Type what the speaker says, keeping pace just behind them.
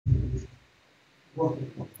د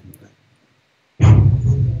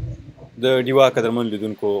ډیوا قدرمن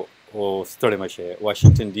لیدونکو او ستړي مشه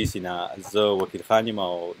واشنگټن ډي سي نه زه وکیل خان یم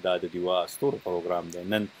او دا د ډیوا ستورو پروګرام دی.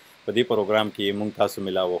 نن په دې پروګرام کې موږ تاسو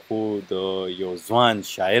ملاوو خو د یو ځوان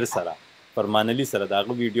شاعر سره فرمان علي سره د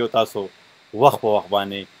هغه ویډیو تاسو وخت په وخت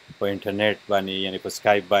باندې په انټرنیټ باندې یعنی په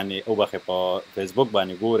سکایپ باندې او بخې په فیسبوک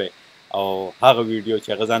باندې ګوره او هغه ویډیو چې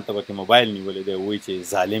هغه ځان ته وکړي موبایل نیولې دی وایي چې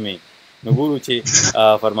ظالمې نو ګورو چې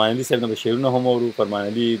فرمان علي صاحب نه شعرونه هم اورو. فرمان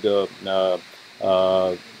علي د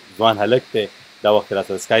ځوان هلک دی دا وخت را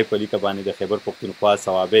سره سکایپ په لیکه باندې د خیبر پښتونخوا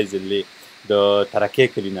صوابۍ ضلعې د ترکې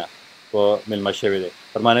کلي نه په میلمه شوی دی.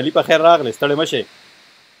 فرمان علي په خیر راغلی، ستړی مه شئ.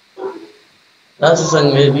 تاسو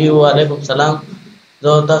څنګه دي؟ وعلیکم سلام.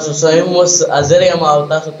 زه تاسو سره یم اوس حاضر یم او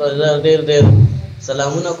تاسو ته ډېر ډېر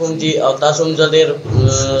سلامونه کوم جي او تاسو هم زه ډېر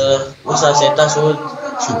اوساسئ، تاسو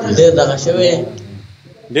ډېر دغه شوی.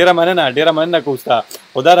 ډېره مننه که ستا.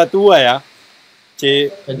 خو دا راته ووایه چې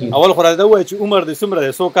اول خو راته ووایه چې عمر دې څومره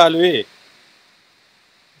دی، څو کال وې؟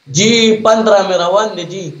 جی 15 مې روان دی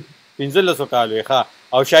جی. 15 کال وې. ښه.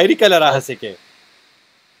 او شاعري کله راهسې کې؟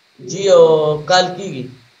 جی یو کال کېږي.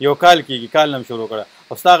 یو کال کېږي، کال نه م شروع کړه.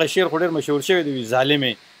 او ستا هغه شعر خو ډېر مشهور شوی دی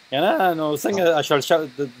ظالمې، نه نو څنګه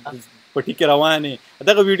په ټیکې روانې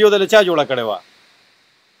دغه ویډیو دله چا جوړه کړې وه؟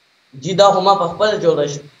 جی دا خو ما په خپله جوړه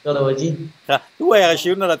کړې وه جي. ښه ووایه هغه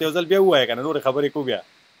شعرونه راته یو ځل بیا ووایه که نه نورې خبرې کو بیا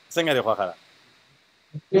څنګه دې خوښه ده؟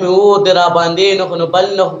 ظالمې و دې راباندې نه خو نو بل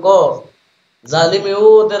نه خو کو، ظالمې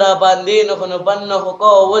و دې راباندې نه خو نو بل نه خو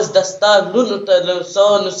کو، اوس د ستا لونو ته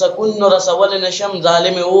نو سکون نو رسولی نه شم،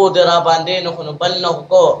 ظالمې و دې راباندې نه خو نو بل نه خو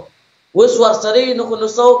کو، اوس ورسره نه خو نو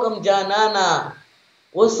څه وکړم جانانه،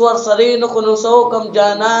 اوس ورسره نه خو نو څه وکړم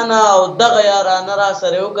جانانه، او دغه یارانه را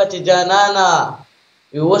سره وکړه چې جانانه،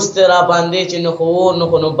 اوس دې راباندې چې نه خو و نه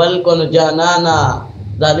خو نو بل کو نو جانانه،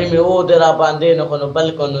 ظالمې و دې راباندې نه خو نو بل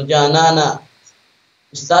کو نو جانانه.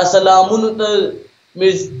 ستا سلامونو ته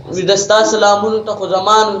د ستا سلامونو ته خو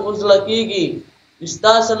زمان خو زړه کېږي،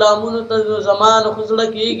 ستا سلامونو ته زمان خو زړه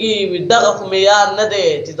کېږي، دغه خو مې یار نه دی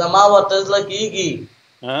چې زما ورته زړه کېږي،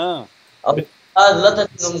 او ستا زړه ته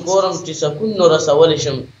چې نوم ګورم چې سکون نو رسولی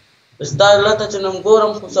شم، ستا زړه ته چې نوم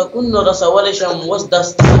ګورم خو سکون نو رسولی شم، اوس د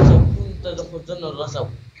ستا سکون ته خو زه نو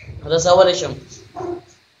رسولی شم.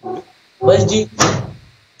 بس جي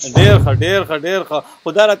ډېر ښه. خو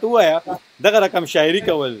دا راته ووایه دغه رقم شاعري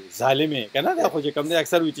کول ظالمې که نه دا خو چې کوم دی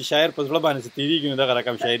اکثر وي چې شاعر په زړه باندې څه تېرېږي نو دغه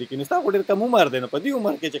رقم شاعري کوي، نو ستا خو ډېر کم عمر دی، نو په دې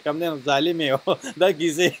عمر کې چې کوم دی نو ظالمې دا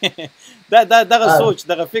کیسې دغه سوچ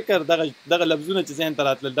دغه فکر دغه لفظونه چې ذهن ته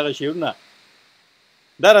راتلل دغه شعرونه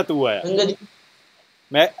دا راته ووایه.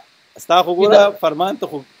 ستا خو ګوره فرمان ته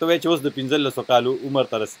خو ته وایې چې اوس د 15 کالو عمر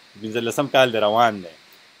ته 15 کال دی روان دی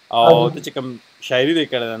او ته چې کوم شاعري دی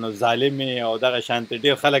کړې ده نو ظالمې او دغه شانتې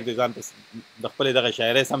ډېر خلک دی ځان ته د خپلې دغه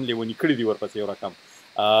شاعرۍ سم لیوني کړي دي ورپسې یو رقم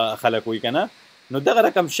خلک وایي که نه، نو دغه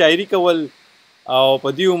رقم شاعري کول او په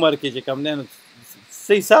دې عمر کې چې کوم دی نو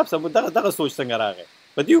څه حساب دغه سوچ څنګه راغی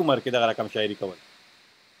په دې عمر کې دغه رقم شاعري کول؟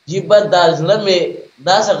 جي بد دا زړه مې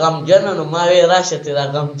داسې غمجنه نو ما وې راشه چې دا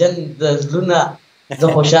غمجن د زړونه زه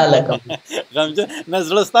خوشحاله کړم. غمجن نه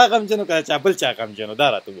زړه ستا غمجن و که چا بل چا غمجن و دا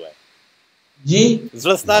راته ووایه. جی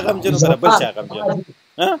زړه ستا غمجن و که بل چا غمجن؟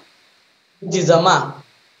 جی زما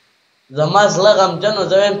زړه غمجن و،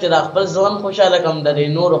 زه وایم چې دا خپل زړه هم خوشحاله کړم د دې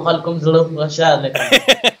نورو خلکو هم زړه خوشحاله کړم.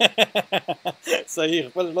 صحیح،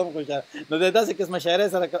 خپل زړه هم خوشحاله. نو د داسې قسمه شاعرۍ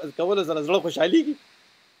سره کولو سره زړه خوشحالېږي؟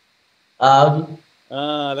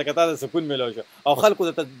 لکه تا ته سکون میلاو شو او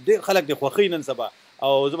خلکو ته ډېر خلک د خوښۍ نن سبا.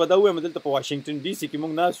 او زه به دا ووایم دلته په واشنګټن ډي سي کې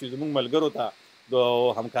موږ ناست یو، زموږ ملګرو ته د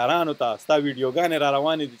همکارانو ته ستا ویډیوګانې را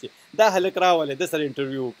روانې دي چې دا هلک راولې ده سره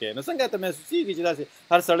انټرویو وکړې، نو څنګه ته محسوسېږي چې داسې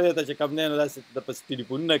هر سړی ته چې کوم دی نو داسې درپسې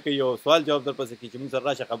ټلیفونونه کوي او سوال جواب درپسې کوي چې موږ سره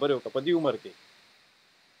راشه خبرې وکړه په دې عمر کې؟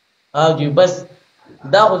 جی بس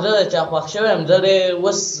دا خو زه چا خوښ شوی یم،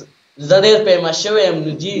 زه ډېر فیمس شوی یم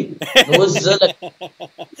نو جي اوس زه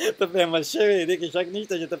ته فیمس شوی دې کې شک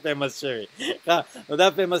نشته چې ته فیمس شوی. ښه نو دا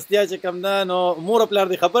فیمستیا چې کوم ده نو مور او پلار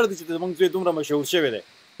دې خبر دي چې زموږ زوی دومره مشهور شوی دی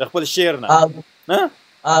د خپل شعر نه؟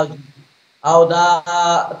 او دا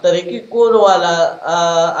ترقي کول والا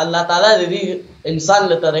الله تعالی دې انسان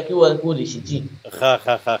له ترقي ورکولی شي جي. ښه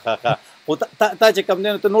خو تا چې کوم دی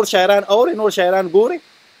نو ته نور شاعران اورې، نور شاعران ګورې؟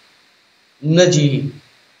 نه جي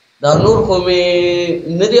دا نور خو مې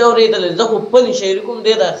نه دی اورېدلی، زه خو خپلې شاعري کوم،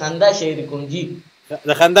 دی د خندا شاعري کوم جي.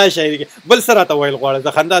 د خندا شاعري کې بل څه راته ویل غواړې؟ د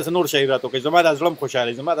خندا څه نور شاعري راته وکړې؟ زما دا زړه م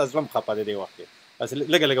خوشحالوي، زما دا زړه م خفه دی دې وخت کې، بس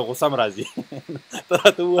لږه غوسه م راځي. ته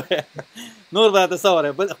راته ووایه نور به راته څه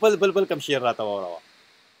وایې؟ بل کوم شعر راته واوروه.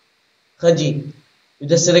 ښه جي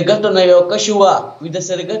د سره ګټو نه یو کش وه، د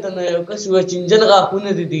سره ګټو نه یو کش وه چې نجن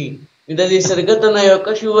غاښونه دې دي، د دې سرګټ نه یو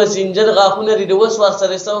کش و سنجر غاخونه لري اوس ور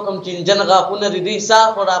سره سو کم چنجن غاخونه لري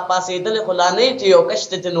صاف را پاسېدل خلانه چې یو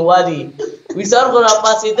کشته تنوالي وسار را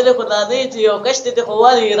پاسېدل خلانه چې یو کشته ته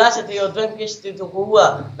خوالي راشه ته یو دویم کشته ته هوا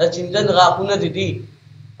د چنجن غاخونه لري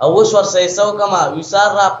او اوس ور سره سو کما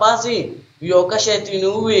وسار را پاسې یو کشه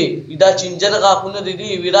تنوي دا چنجن غاخونه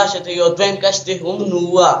لري وراشه ته یو دویم کشته هم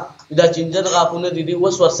نووا دا چنجن غاخونه لري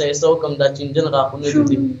اوس ور سره سو کم دا چنجن غاخونه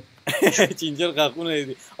لري چینجر غاښونه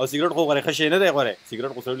دي او سیګریټ خو غوړې ښه شی نه دی غوړې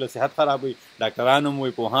سیګریټ خو سړي له صحت خرابوي ډاکټران هم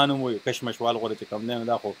وایي پوهان هم وایي کشمشوال غوړې چې کم دی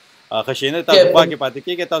دا خو ښه شی نه تاسو خوا کې پاتې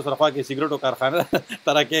کېږئ تاسو سره خوا کې سیګریټو کارخانه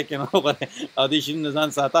ترکیې کې نه غوړې او دې شي نه ځان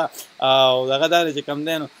ساته او دغه دا دی چې کم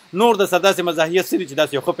دی نور د سر داسې مزاحیت څه دي چې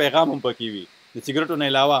داسې یو ښه پیغام هم پکې وي د سیګریټو نه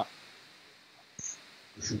علاوه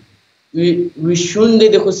وشوندې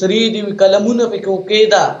د خسرې دي کلمونه پکې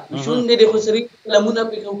وکېدا وشوندې د خسرې کلمونه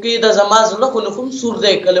پکې وکېدا زما زړه خو نفهم سور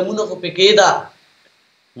دی کلمونه خو پکې دا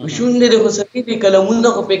وشوندې د خسرې دي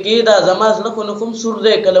کلمونه خو پکې دا زما زړه خو نفهم سور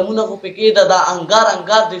دی کلمونه خو پکې دا دا انګار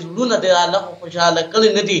انګار د زړونه د الله خو خوشاله کړي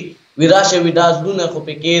نه دي وراشه ودا زړونه خو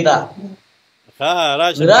پکې دا ها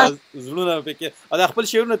راشه زړونه پکې او د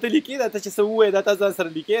خپل شعرونه ته لیکي دا ته چې څه وایي دا تاسو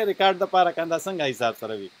سره لیکي ریکارډ د پاره کنده څنګه حساب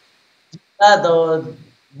سره وي دا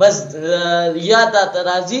بس یاد ته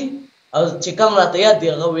راځي او چې کوم راته یاد دی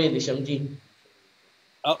هغه ویلی شم جي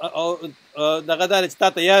او دغه دا چې تا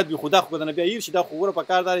ته یاد وي خو دا خو نه بیا هیر شي دا خو وره په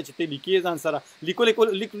کار دا چې ته لیکې ځان سره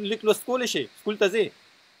لیک لوست کولی شي سکول ته ځې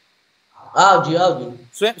جي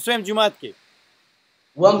سویم جومات کې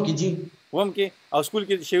وم کې جي وم کې او سکول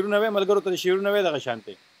کې شعرونه وی ملګرو ته شعرونه وی دغه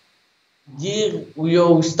شانتې جي یو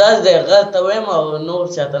استاد دی هغه ته وایم او نور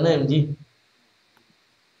چاته نه یم جي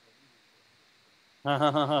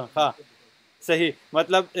ها صحیح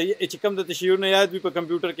مطلب چې کوم د شعرونه یاد وي په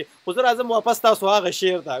کمپیوټر کې خو زه راځم واپس تاسو هغه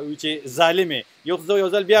شعر ته چې ظالمې یو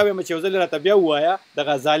ځل بیا وایم چې یو ځل راته بیا ووایه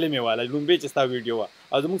دغه ظالمې والا لومبۍ چې ستا ویډیو وه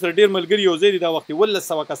او زموږ سره ډېر ملګري یو ځای دي دا وخت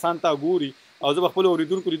 1100 کسان ته ګوري او زه به خپلو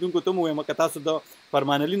اورېدونکو ته م ووایم که تاسو د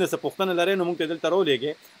فرمان علي نه څه پوښتنه لرئ نو موږ ته دلته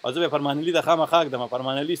راولېږئ او زه به فرمان علي د خامخا ږدم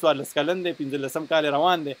فرمان علي 14 کلن دی 15 کال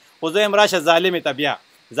روان دی خو زه یم راشه ظالمې ته بیا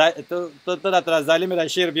ته راته ظالمې دا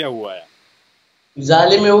شعر بیا ووایه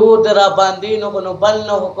ظالم او تیرا باندې نو بل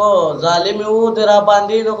نه کو ظالم او تیرا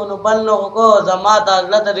باندې نو بل نه کو زما د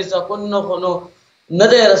الله د سکون نو نه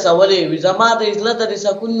دی رسولې وي زما د عزت د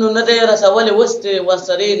سکون نه دی رسولې وسته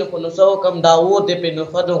وسرین نو سو کم داوود په نو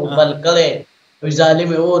فدو بل کړي وي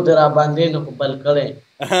ظالم او تیرا باندې نو بل کړي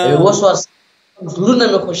اوس ور زړونه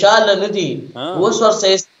مې خوشاله نه دي اوس ور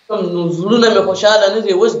سې زړونه مې خوشاله نه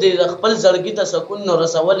دي اوس د خپل زړګي ته سکون نو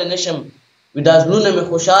رسول نشم وي دا زړونه مې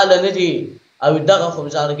خوشاله نه دي او دغه خو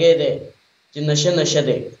زړګی دی چې نشه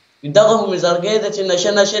دی دغه خو زړګی دی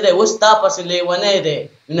چې نشه دی اوس تا پسې لیونی دی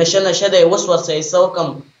نشه دی اوس ورسه حصه وکم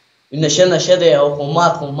نشه دی او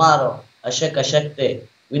خمار اشک دی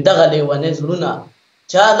دغه لیونی زړونه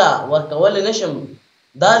چاله ورکولی نشم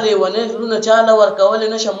دا لیونی زړونه چاله ورکولی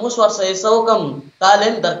نشم اوس ورسه حصه وکم تاله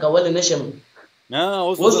هم درکولی نشم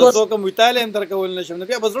اوس ورسه وکم وي تاله هم درکولی نشم نو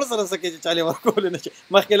بیا به زړه سره څه کوې چې چالې ورکولی نشي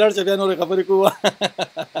مخکې لاړ شه بیا نورې خبرې کوو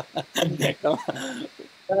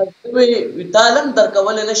تعلم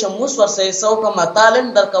درکولی نشم اوس ورسه حصه وکم تعلم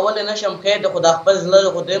درکولی نشم خیر د خدا خپل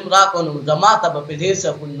زړه خو دې هم راکړو نو زما ته به پرې ډېر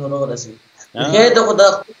سکون نه رارسي خیر د خدا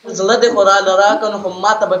خپل زړه دې خو راله راکړو نو خو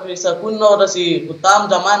ما ته به پرې سکون نه ورسي خو تا هم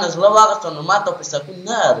زما نه زړه واخېسته نو ما ته پرې سکون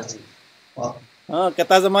نه رارسي که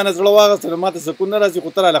تا زما نه زړه واخېسته نو ما ته سکون نه راځي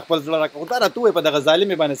خو ته راله خپل زړه راکړه خو دا راته ووایې په دغه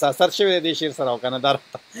ظالمې باندې اثر شوی دی دې شعر سره او که نه دا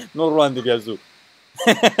نور وړاندې بیا ځو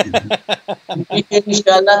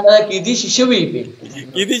انشاءالله تعالی کېدی شي شوي وي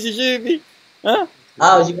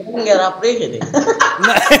او چې څنګه را پرېښې دی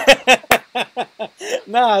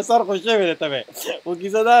نه اثر خو شوی دی ته به خو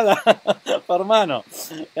کیسه دا ده فرمانو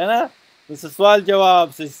که نه سوال جواب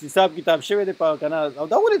حساب کتاب شوی دی که نه او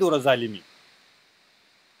دا ولې دومره ظالمي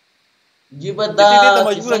جی به دا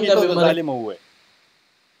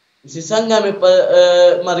چې څنګه مې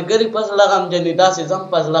ملګري په زړه غمجن دي داسې زم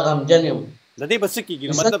په زړه غمجن یم د دې به څه کېږي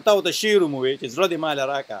نو مطلب تا ورته شعر هم ووایې چې زړه دې ماله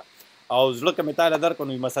راکړه او زړه که مې تاله درکړه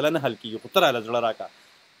نو مسله نه حل کېږي خو ته راله زړه راکړه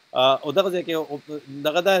او دغه ځای کې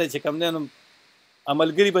دغه دا دی چې کوم دی نو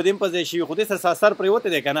ملګري به دې هم په ځای شوي خو دې سره اثر پرېوتی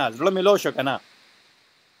دی که نه زړه میلاو شو که نه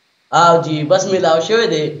جی بس میلاو شوی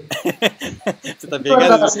دی چې ته بېګا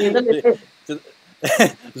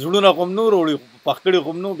زړونه خو هم نور وړي پخکړي خو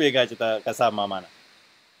هم نو بېګا چې ته قصاب مامانه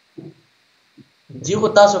جی خو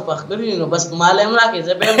تاسو پخکړي نو بس ماله هم راکړې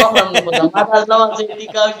زه به یې مخورم نو خو زما ته زړه ورځې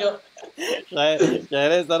ټیکاو شو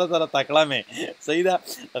شاعرۍ سره تکړه مې صحیح ده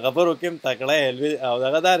خبرو کې هم تکړه یې او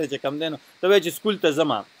دغه دا دی چې کوم دی نو ته وایې چې سکول ته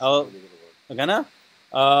ځم او که نه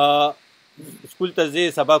سکول ته ځې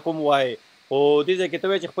سبا کوم وایې خو دې ځای کې ته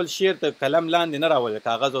وایې چې خپل شعر ته قلم لاندې نه راولې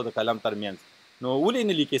کاغذ او د قلم ترمنځ نو ولې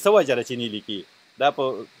نه لیکې څه وجه ده چې نه لیکې دا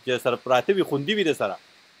په چې سره پراته وي خوندي وي د سره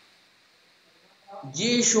جی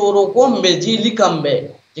شروع کوم به جی لیکم به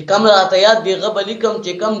چې کم راته یاد دی هغه به لیکم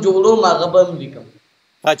چې کم جوړوم هغه به هم لیکم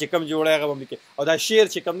ها چې کم جوړی هغه به هم لیکې او دا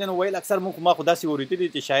شعر چې کم دی نو ویل اکثر ما خو داسې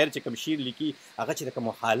اورېدلي چې شاعر چې کم شعر لیکي هغه چې د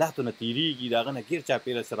کومو حالاتو نه تېرېږي د هغه نه ګیر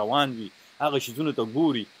چاپېره سره روان وي هغه شیزونو ته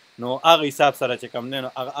ګوري نو هغه حساب سره چې کم دی نو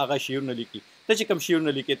هغه شعرونه لیکي ته چې کم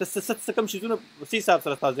شعرونه لیکې ته څه کم شیزونه څه حساب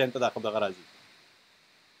سره ستا ذهن ته دا دغه راځي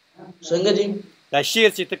څنګه جی دا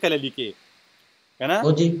شعر چې ته کله لیکې که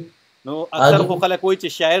نه جی نو اکثر خو خلک وایي چې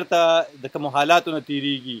شاعر ته د کومو حالاتو نه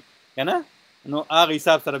تېرېږي که نه نو هغه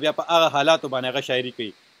حساب سره بیا په هغه حالاتو باندې هغه شاعري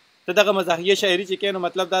کوي ته دغه مزاحیه شاعري چې کوې نو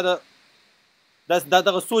مطلب دا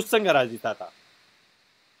دغه سوچ څنګه راځي تا ته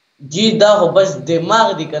جی دا خو بس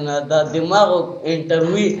دماغ دی که نه دا دماغ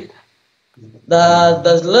انټروي د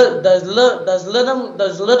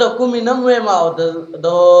زړه د کومې نه م ویم او د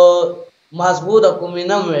مازغو د کومې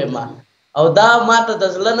نه م ویم او دا ماته د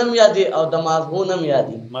زړه نه م یادي او د مازغو نه م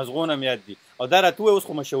یادي مازغو نه م یاد دي او دا راته ووایې اوس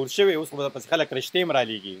خو مشهور شوی اوس خو پسې خلک رشتې م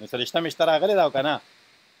رالیږي نو څه رشته مشته راغلې ده او که نه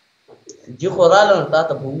جی خو راله نو تا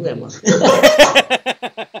ته به ووایم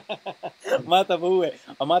ما ته به ووایې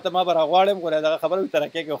او ما به راغواړم خو دغه خبره وي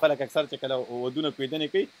ترکیه کې خلک اکثر چې کله ودونه کویدنې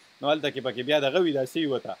کوي نو هلته کې پکې بیا دغه وي داسې وي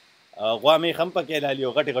ورته غوا میخ هم پکې حلالي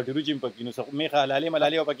او غټې غټې روجې هم پکې نو میخه حلالي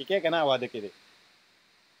ملالي او پکې کوې که نه واده کې دی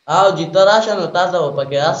او جی ته راشه نو تا ته به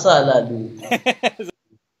پکې هر څه حلالي وي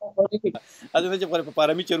هسې چې په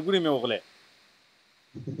پارمي چرګونې مې وغلی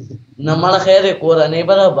نه مړه خیر دی کورنۍ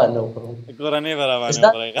به راباندې وخورو کورنۍ به راباندې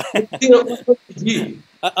وخورئ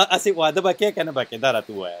هسې واده به کوې که نه به کوې دا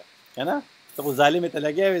راته ووایه که نه ته خو ظالمې ته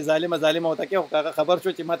لګیا وې ظالمه ورته کوې خو که هغه خبر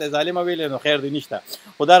شو چې ما ته یې ظالمه ویلې نو خیر دی نشته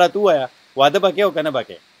خو دا راته ووایه واده به کوې او که نه به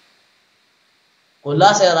کوې خو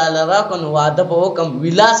لاس یې راله راکړو نو واده به وکړم وي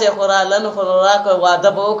لاس یې خو راله نو خو راکړه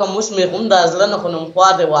واده به وکړم اوس مې هم دا زړه نه خو نومخوا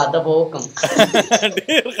دی واده به وکړم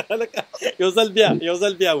ډېر خلک یو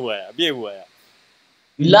ځل بیا ووایه بیا یې ووایه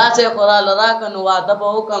وي لاس یې خو راله راکړه نو واده به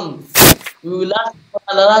وکړم وي لاس یې خو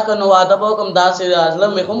راله راکړه نو واده به وکړم داسې زړه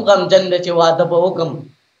مې هم غمجن دی چې واده به وکړم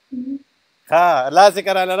ها لاس یې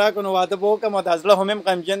که راله راکړو نو واده به وکړم او دا زړه هم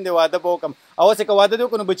غمجن دی واده به وکړم او اوس یې که واده دې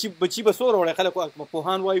وکړو نو بچي به څو راوړی خلک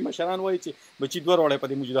پوهان وایي مشران وایي چې بچي دوه راوړی په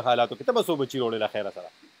دې موجوده حالاتو کې ته به څو بچي راوړې له خیره سره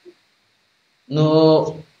نو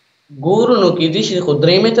ګورو نو کېدای شي خو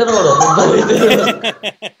درې مې ته راوړو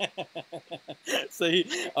صحیح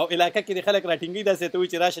او علاقه کې د خلک راټینګي داسې ته وایي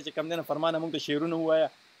چې راشه چې کم دی نه فرمانه موږ ته شعرونه ووایه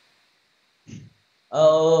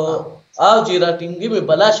او چې راټینګي مې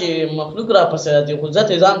بلا شي مخلوق را پسې راځي خو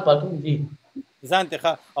زه ځان پټوم دي ځان ته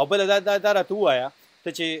ښه او بله دا راته ووایه ته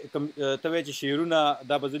چې ته وایې چې شعرونه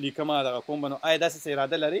دا به زه لیکمه دغه کوم به نو آیا داسې څه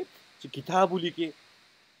اراده لرې چې کتاب ولیکې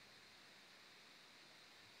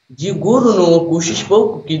جی ګورو نو کوشش به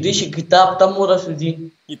وکړو کېدای شي کتاب ته م ورسېږي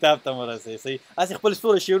کتاب ته م ورسې صحیح هسې خپل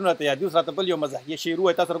ستوره شعرونه راته یاد دي اوس راته بل یو مزاحیه شعر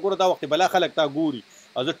ووایه تا سره ګوره دا وخت بلا خلک تا ګوري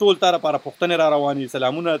او زه ټول تا لپاره پوښتنې را روان دي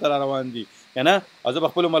سلامونه راته را روان دي که نه او زه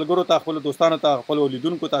به خپلو ملګرو ته خپلو دوستانو ته خپلو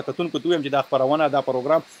لیدونکو ته کتونکو ته ووایم چې دا خپرونه دا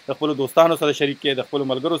پروګرام د خپلو دوستانو سره شریک کړې د خپلو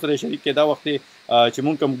ملګرو سره شریک کړې دا وخت چې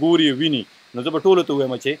مونږ کوم ګوري ویني نو زه به ټولو ته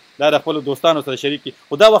ووایم چې دا د خپلو دوستانو سره شریک کړي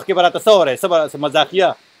خو دا وخت کې به راته څه وایې څه مزاحیه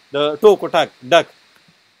د ټوکو ټک ډک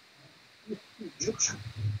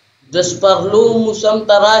د سپرلو موسم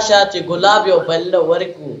ته راشه چې ګلاب یو بل له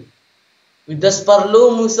ورکو د سپرلو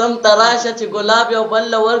موسم ته راشه چې ګلاب یو بل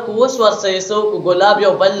له ورکو اوس ورسه یې څه وکړو ګلاب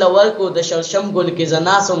یو بل له ورکو د شړشم ګل کې زه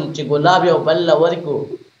ناسم چې ګلاب یو بل له ورکو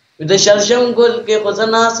د شړشم ګل کې خو زه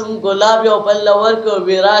ناسم ګلاب یو بل له ورکو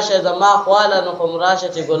وي راشه زما خواله نو خو م راشه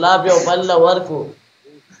چې ګلاب یو بل له ورکو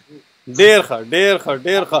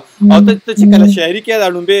ډېر ښه او ته چې کله شاعري کې دا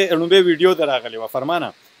لومبې ویډیو ته راغلې وه فرمانه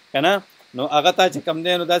که نه نو هغه تا چې کم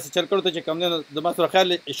دی نو داسې چل کړو ته چې کم دی نو زما سره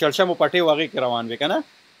خیال شړشمو پټې و هغې کې روان وې که نه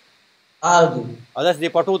او داسې دې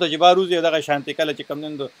پټو ته چې بار وځي دغه شانتې کله چې کم دی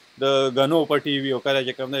د ګنو پټې وي او کله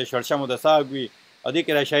چې کم دی شړشمو د ساګ وي او دې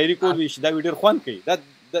کې را شاعري کول وي دا وي ډېر خوند کوي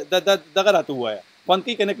دغه راته ووایه خوند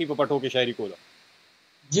کوي که نه کوي په پټو کې شاعري کولو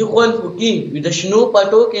جی خوند خو کوي د شنو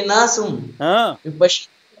پټو کې ناسم په شنو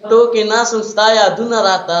پټو کې ناسم ستا یادونه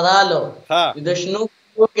راته رالو د شنو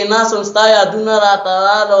کې ناسم ستا یادونه راته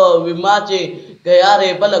رالو وي ما چې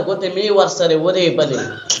ګیارې بله ګوتې مې ورسره ورېبلې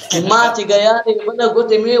ما چې ګیارې بله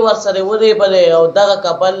ګوتې مې ورسره ورېبلې او دغه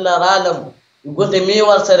کبل له رالم ګوتې مې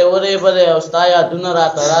ورسره ورېبلې او ستا یادونه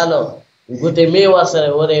راته رالو ګوتې مې ورسره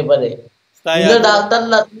ورېبلې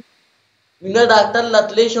نه ډاکټر له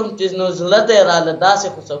تللی شم چې نو زړه ته یې راله داسې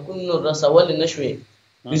خو سکون نو رسولی نه شوې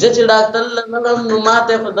زه چې ډاکټر لرم نو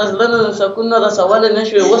ماته خو د زړه نه سکون نه رسولی نه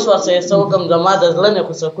شوې، اوس ورسره څه وکړم، زما د زړه نه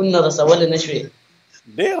خو سکون نه رسولی نه شوې.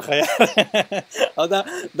 ډېر ښه یار. او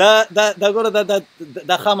دا ګوره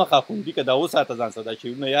دا خامخا خوندي که دا وساته ځان سره دا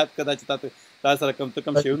شعرونه یاد که دا چې تا سره ته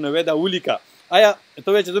کوم شعرونه وی دا ولیکه. آیا ته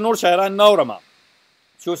وایې چې زه نور شاعران نه اورم؟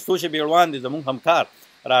 څو شېبې وړاندې زمونږ همکار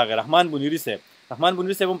راغی رحمان بونیري صاحب. رحمان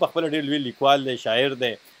بونیري صاحب هم پخپله ډېر لوی لیکوال دی، شاعر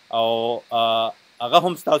دی، او هغه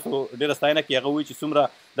هم ستاسو ډېره ستاینه کوي. هغه وایي چې څومره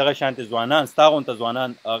دغه شانتې ځوانان ستا غونته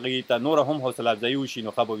ځوانان هغې ته نوره هم حوصله افزایي وشي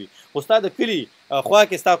نو ښه به وي. خو ستا د کلي خوا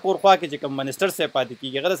کې ستا کور خوا کې چې کوم منسټر صاحب پاتې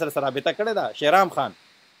کېږي هغه سره رابطه کړې ده شیرام خان؟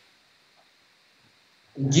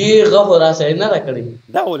 جی هغه خو راسره نه ده کړې.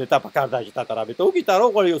 دا ولې تا په کار دا چې تا ته رابطه وکړي، تا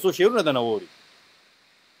راوغواړي یو څو شعرونه دنه واوري.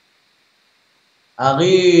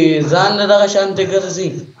 هغې ځان نه دغه شانتې ګرځي.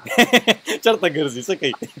 چېرته ګرځي څه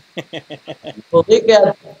کوي؟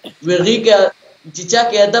 هغې کې چې چا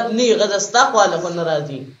کې ادب نه وي هغه د ستا خواله خو نه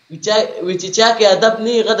راځي، چې چا کې ادب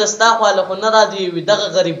نه وي هغه د ستا خواله خو نه راځي، وي دغه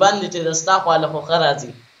غریبان دي چې د ستا خواله خو ښه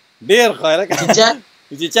راځي. ډېر ښه لکه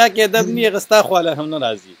چې چا کې ادب نه وي هغه ستا خواله هم نه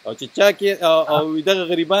راځي، او چې چا کې او دغه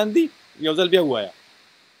غریبان دي یو ځل بیا ووایه.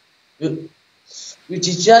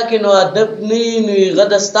 چې چا کې نو ادب نه وي نو هغه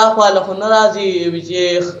د ستا خواله خو نه راځي، چې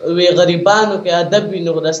وي غریبانو کې ادب وي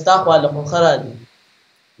نو د ستا خواله خو ښه راځي.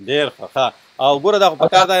 ډېر ښه. او ګوره دا خو په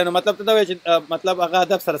کار دی نو مطلب ته دا وایې چې مطلب هغه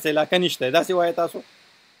ادب سره څه علاقه نشته، داسې وایې تاسو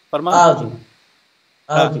فرمان؟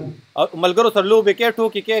 او ملګرو سره لوبې کوې،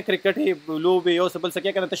 ټوکې کوې، کرکټ لوبې یو څه بل څه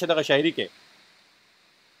کوې که نه تشه دغه شاعري کوې؟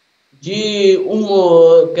 جی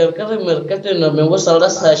کرکټ مرکټ نو مې اوس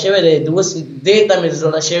اړس ښه شوی دی، اوس دې ته مې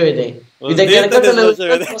زړه شوی دی.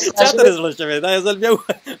 چا ته زړه شوی دی؟ دا یو ځل بیا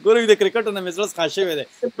ګوره د کرکټ نه مې زړه ښه شوی دی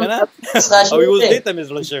که نه، او اوس دې ته مې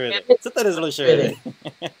زړه شوی دی. څه ته زړه شوی دی؟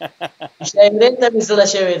 شاعرۍ ته مې زړه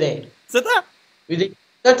شوی دی. څه ته؟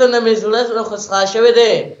 کرکټ نه مې زړه خو ښه شوی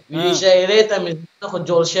دی، شاعرۍ ته مې زړه خو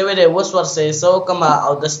جوړ شوی دی، اوس ورسره څه وکړم،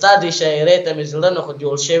 او د ستا دې شاعرۍ ته مې زړه نه خو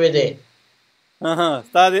جوړ شوی دی.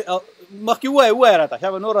 ستا دې مخکې ووایه راته،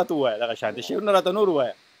 شابه نور راته ووایه دغه شانتې شعرونه راته نور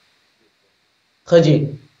ووایه. ښه جي.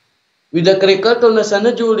 وي د کرکټو نه څه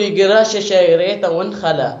نه جوړېږي راشه شاعرۍ ته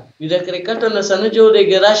ونښله، وي د کرکټو نه څه نه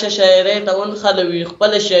جوړېږي راشه شاعرۍ ته ونښله، وي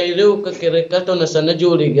خپله شاعري وکړه کرکټو نه څه نه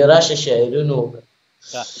جوړېږي راشه شاعرونه وکړه.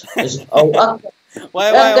 او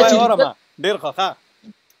وایه اورمه ډېر ښه.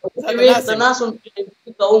 ویښته ناست وم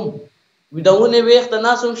شاعري کوم، وي د ونې ویښته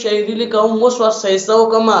ناست وم شاعري لیکوم، اوس ورسره څه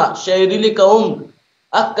وکړمه شاعري لیکوم.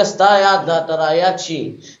 اکه ستا یاد راته رایاد شي،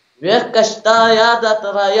 ویښه ستا یاد راته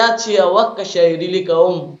رایاد شي، او اکه شاعري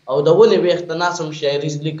لیکوم، او د ونې ویښته ناست وم شاعري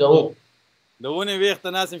لیکوم. د ونې ویښته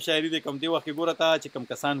ناست وم شاعري لیکم. دې وخت کې ګوره تا چې کوم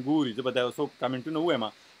کسان ګوري، زه به دا څوک کمنټونه ووایم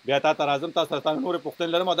بیا تا ته راځم، تاسو سره نورې پوښتنې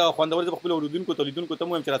لرم، او دغه خوندورې زه به خپلو اورېدونکو ته لیدونکو ته هم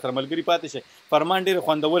ووایم چې راسره ملګري پاتې شئ. فرمان ډېرې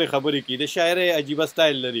خوندورې خبرې کوي، د شاعرۍ عجیبه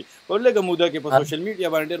سټایل لري. په لږه موده کې په سوشل میډیا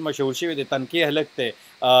باندې ډېر مشهور شوی دی، تنکۍ هلک دی،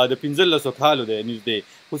 د 15 کالو دی نږدې.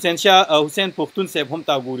 حسین پښتون صاحب هم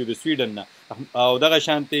تا ګوري د سویډن نه، او دغه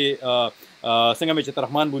شانتې څنګه مې چې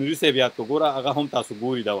رحمان بونیري صاحب یاد کړو ګوره هغه هم تاسو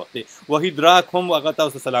ګوري دا وخت. وحید راک هم هغه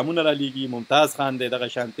تاسو سلامونه رالیږي، ممتاز خان دی، دغه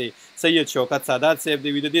شانتې سید شوکت سادات صاحب دی.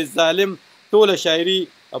 وي د دې ظالم ټوله شاعري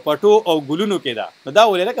پټو او ګلونو کې ده، نو دا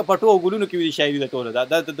ولې لکه پټو او ګلونو کې وي شاعري ده ټوله،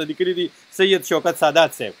 دا لیکلي دي سید شوکت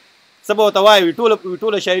سادات صاحب. څه به ورته وایي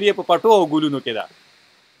ټوله شاعري یې په پټو او ګلونو کې ده.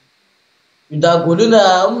 دا ګلونه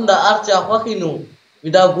هم د هر چا خوښې نو،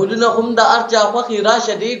 دا ګلونه هم د هر چا خوښې،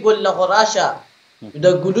 راشه دې ګل له خو راشه،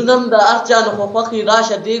 دا ګلونه هم د هر چا نه خو خوښې،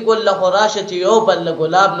 راشه دې ګل له خو راشه، چې یو بل له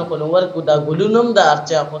ګلاب نه خو نو ورکړو. دا ګلونه هم د هر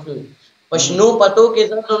چا خوښې، په شنو پټو کې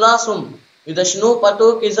زه نو ناسم، وي د شنو پټو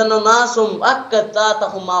کې زه نو ناسم، اکه تا ته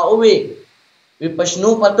خو ما ووې، وي په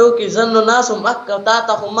شنو پټو کې زه نو ناسم، اکه تا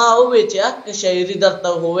ته خو ما ووې، چې اکه شاعري درته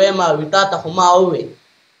ووایم، وي تا ته خو ما ووې،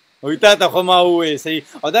 وي تا ته خو ما ووې. صحیح.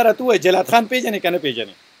 او دا راته ووایه جلات خان پېژنې که نه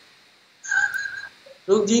پېژنې؟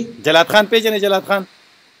 څوک جي؟ جلات خان پېژنې؟ جلات خان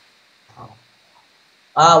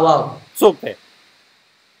واو څوک دی؟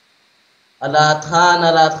 الات خان. نه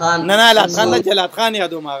الات خان نه، جلات خان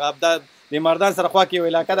یادوم. هغه د مردان سره خوا کې یو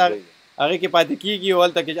علاقه ده، هغې کې پاتې کېږي، او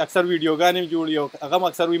هلته کې اکثر ویډیوګانې هم جوړي، او هغه هم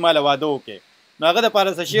اکثر وایي ما له واده وکړې، نو هغه دپاره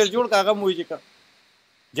څه شعر جوړ کړه، هغه هم وایي چې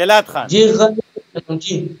جلات خان. جی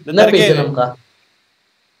نه پېژنم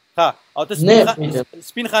ښه. او ته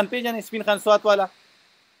سپین خان پېژنې؟ سپین خان سوات والا؟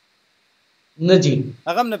 نه جی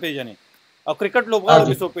هغه هم نه پېژنې. او کرکټ لوبغاړو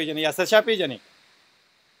کې څوک پېژنې؟ یاسر شاه پېژنې؟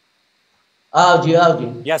 جی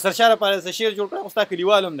یاسر شاه لپاره څه شعر جوړ کړه، خو ستا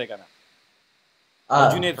کلیوال هم دی که نه؟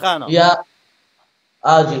 جنید خان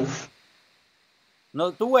جی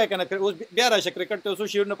نو ته ووایه که نه اوس بیا راشه کرکټ ته یو څو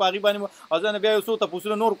شعرونه په هغې باندې او زه نه بیا یو څو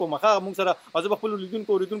تپوسونه نور کوم ښه موږ سره او زه به خپلو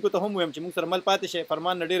لیدونکو ته هم وایم چې موږ سره مل پاتې شئ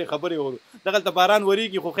فرمان نه ډېرې خبرې اورو دغلته باران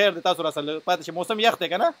ورېږي خو خیر دی تاسو راسره پاتې شئ موسم یخ دی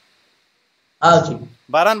که نه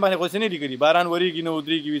باران باندې خو څه نه لیکلي باران ورېږي نه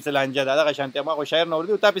ودرېږي وي څه لانجه ده دغه شانتې ما خو شاعر نه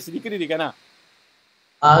اورېدي تا پسې لیکلي دي که نه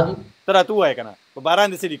ته راته ووایه که نه په باران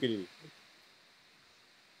دې څه لیکلي دي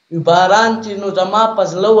باران چې نو زما په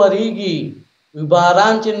زړه ورېږي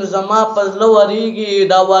باران چې نو زما په زړه ورېږي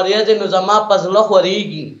دا وریځې نو زما په زړه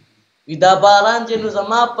خورېږي دا باران چې نو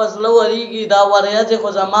زما په زړه ورېږي دا وریځې خو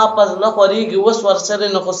زما په زړه خورېږي اوس ورسره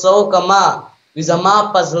نو خو څه وکړمه زما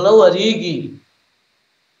په زړه ورېږي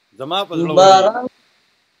زما په زړه باران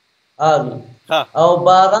او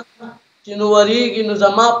باران چې نو ورېږي نو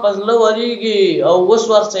زما په زړه ورېږي او اوس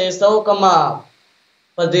ورسره څه وکړمه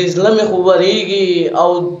په دې زړه مې خو ورېږي او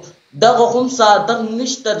دغه هم صادر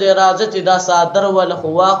نشته دی راځه چې دا صادر وله خو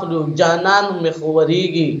واخلو جانان مې خو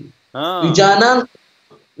ورېږي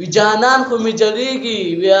وي جانان خو مې جریږي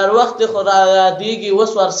وي هر وخت خو را یادېږي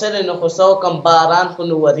اوس ورسره نو خو څه وکړم باران خو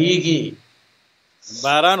نو ورېږي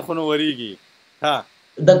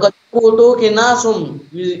د کچکوټو کې ناسم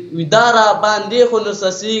وي دا را باندې خو نو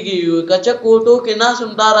سسېږي وي کچکوټو کې ناسم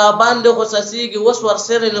دا را باندې خو سسېږي اوس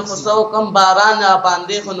ورسره نو خو څه وکړم باران را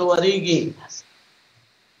باندې خو نو ورېږي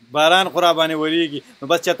باران خو را باندې ورېږي نو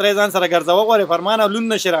بس چترۍ ځان سره ګرځوه غواړې فرمان او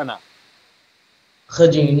لوند نشي رانه ښه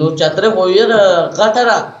جي نو چترۍ خو یې غټه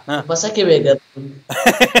را په څه کې به یې ګرځوم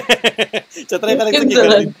چترۍ خلک څه کې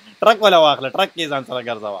ګرځي ټرک والا واخله ټرک کې ځان سره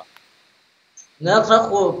ګرځوه نه ټرک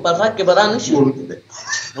خو په ټرک کې به را نه شي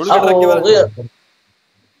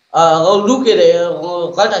هغه لوکې دی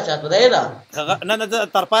غټه چترۍ ده نه نه زه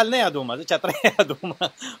ترپال نه یادوم زه چترۍ یادوم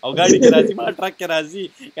او ګاډي کې راځي ما ټرک کې راځي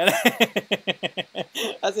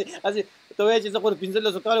هسې ته وایې چې زه خو د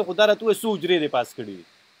 15 کالو خو دا راته ووایې څو حجرې دې پاس کړي دي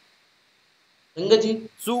څنګه جي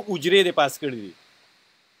څو حجرې دې پاس کړي دي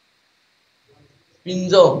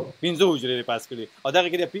 15 حجرې دې پاس کړي او دغه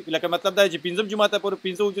کې لکه مطلب دا چې 15 جماعته پورې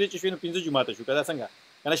 15 حجرې چې شوې نو 15 جماعته شو که دا څنګه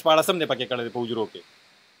که نه 14 دې پکې کړی دی په حجرو کې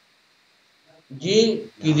جی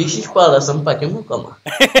کېدای شي 14 پکې مو کومه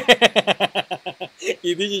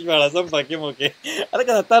کېدای شي 14 پکې مو کې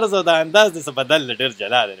هلکه د طرز او د انداز دې څه بدل دی ډېر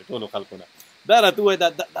جلا دی ټولو خلکو نه دا راته ووایه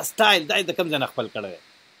دا سټایل دا یې د کوم ځای نه خپل کړی دی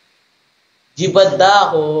جی بد دا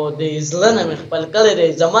خو د زړه نه مې خپل کړی دی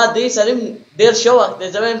زما دې سره ډېر ښه وخت دی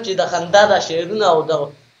زه وایم چې د خندا دا شعرونه او د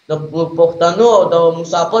پښتنو او د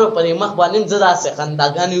مسافرو پر مخ باندې زه داسې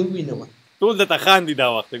خنداګانې ووینم ټول درته خاندي دا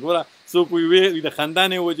وخت ګوره څوک وي د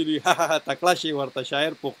خندانې وجلي تکړه شي ورته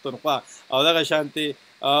شاعر پښتونخوا او دغه شانتې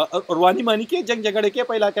رواني معنی کې جنګ جګړې کې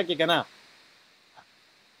په علاقه کې که نه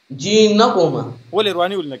جی نه کومه ولې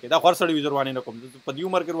رواني ولې نه کې دا خور سړی وي زه رواني نه کوم په دې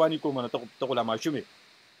عمر کې رواني کوم نه ته خو لا ماشوم یې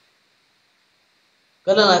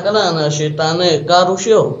کله نه شیطانه کار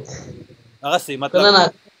وشو هغسې مطلب کله نه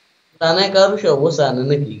شیطانه کار وشو اوس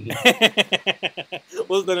نه کېږي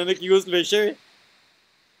اوس دننه کېږي اوس لوی شوې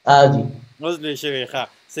جی اوس لوی شوې ښه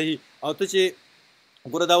صحیح او ته چې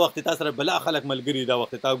ګوره دا وخت تا سره بلا خلک ملګري دا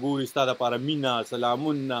وخت تا ګوري ستا دپاره مینه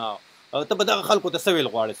سلامونه ته به دغه خلکو ته څه ویل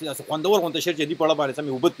غواړې داسې خوندور غونته شعر چې دې په اړه باندې سمې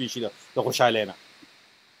اوبه توی شي د خوشحالۍ نه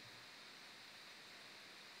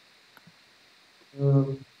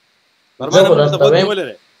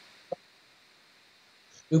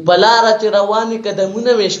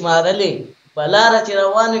په لاره چې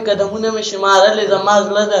روانې قدمونه مې شمارلې زما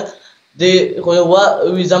زړه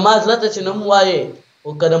زما زړه ته چې نه م وایې خو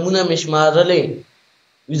قدمونه مې شمارلې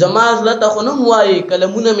زما زړه ته خو نه م وایې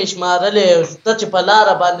قلمونه مې شمارلې ته چې په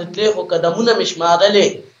لاره باندې تلې خو قدمونه مې شمارلې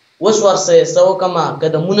اوس ورسره څه وکړمه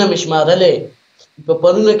قدمونه مې شمارلې په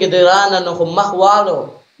پرونه کې د رانه نه خو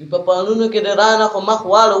مخ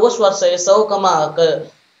واړو اوس ورسره څه وکړمه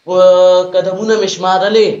قدمونه مې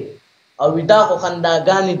شمارلې او دا خو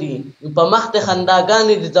خنداګانې دي په مخ ته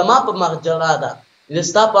خنداګانې دي زما په مخ جړا ده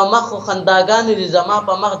ستا په مخ خو خنداګانې دي زما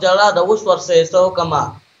په مخ جړا ده اوس ورسره څه وکړمه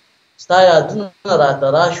ستا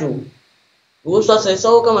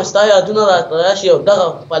یادونه راته راشي او دغه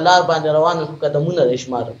په لار باندې روانه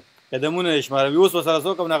قدمونه یې شمارم اوس ورسره څه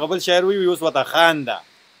وکړم هغه بل شاعر وي اوس ورته خانده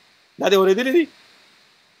دا دې اورېدلي دي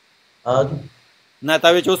نه تا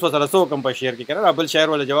وایې چې اوس ورسره څه وکړم په شعر کې که نه بل شاعر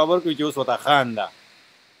والا جواب ورکوي چې اوس ورته خانده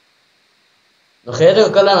نو خیر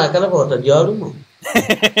کله نه کله به ورته جاړو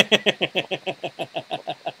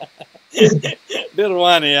ډېر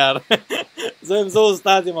روان یار زه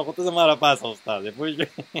استاد یم خو ته زما راپاسه استاد یې پوه شوې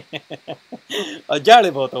او جاړې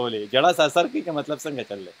به ورته ولې جړه سه اثر کوي که مطلب څنګه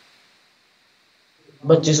چل دی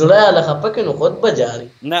بچې سړی هله خفه کړي نو خود به جاړي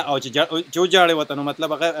نه او چې وجاړې ورته نو مطلب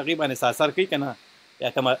هغې باندې سه اثر کوي که نه یا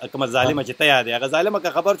کومه ظالمه چې ته یادې هغه ظالمه که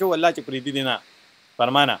خبر شو والله چې پرېږدي دي نه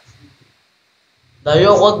فرمانه دا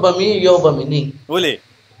یو غوږ به مې یو به مې نه ولې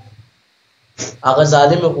هغه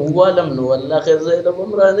ظالم خو ووالم نو والله خیر زه یې به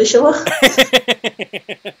م رانشم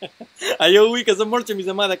یو وی که زه مړ چې مې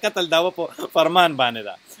زما د قتل دعوه په فرمان باندې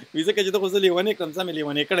ده وي ځکه چې دغه زه لیونی کړم زه مې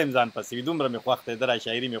لیونی کړی ځان پسې وي دومره مې خوښ دی د را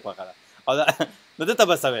شاعري مې خوښه ده او نو ده ته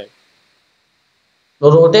به څه وی نو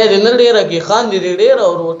روټۍ دې نه ډېره کړي خان دې ډېره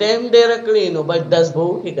او روټۍ هم ډېره کړي نو بس ډز به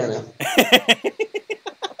وکړي که نه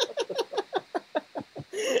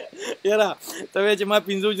یاره ته وایې چې ما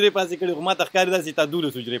 5 حجرې پاسې کړي خو ما ته ښکاري داسې تا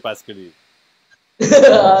 12 حجرې پاس کړي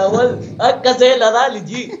هکه ځای له رالي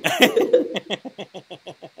جي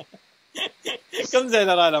کوم ځای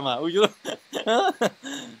له راله ما حجرو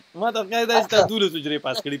ما ته ښکاري داسې تا 12 حجرې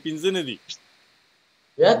پاس کړي 15 نه دي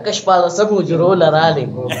هکه شپاړسم حجرو له رالې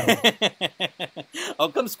او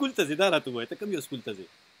کوم سکول ته ځې دا راته ووایه ته کوم یو سکول ته ځې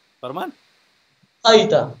فرمان های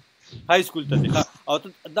ته های سکول ته ځې او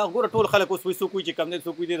دا ګوره ټول خلک اوس وایي څوک وایي چې کوم دی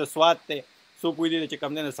څوک وایي دی د سوات دی څوک وایي دی چې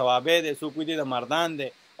کوم دی د ثوابی دی څوک وایي دی د مردان دی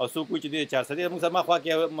او څوک وایي چې دی د چارسدی موږ سره ما خوا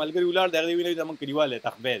کې ملګري ولاړ دی هغه ویلي زموږ کلیوال دی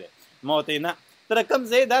تخبی دی ما ورته نه ته کوم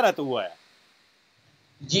ځای دا راته ووایه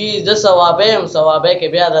جی زه ثوابی یم ثوابی کې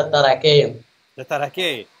بیا د ترکۍ یم د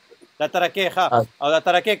ترکۍ د ترکۍ ښه او د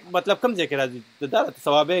ترکۍ مطلب کوم ځای کې راځي دا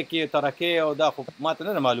ثوابی کې ترکۍ او دا خو ما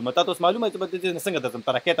ته نه معلومه تا ته اوس معلومه چې به څنګه درځم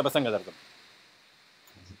ترکۍ ته به څنګه درځم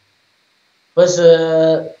بس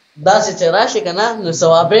داسې چې راشي که نه نو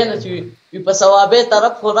ثوابی نه چې وي په ثوابی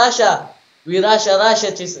طرف خو راشه وي راشه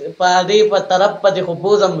چې په دې په طرف پهدې خو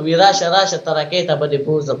بوځم وي راشه ترکۍ ته به دې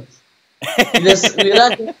بوځم وي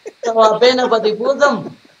راشه ثوابی نه به دې بوځم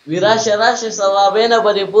وي راشه ثوابی نه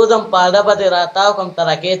به دې بوځم پاده به دې راتاو کړم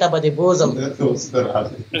ترکۍ ته به دې بوځم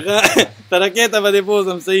ترکۍ ته به دې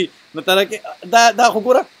بوځم صحیح نو ترکۍ دا خو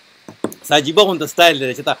ګوره عجیبه غونته سټایل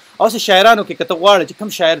دی چې ته اوس شاعرانو کې که ته غواړې چې کوم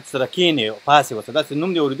شاعر سره کښېنې پاسې ورته داسې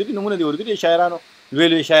نوم دې اورېدلي نومونه دې اورېدلي شاعرانو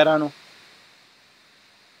لوی شاعرانو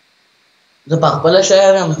زه په خپله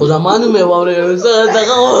شاعر یم خو زما نوم یې واورېد زه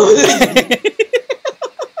دغه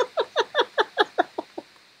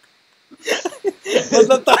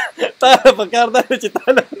مطلب تا په کار دا چې تا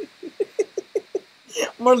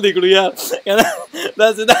مړ دې کړو یار که نه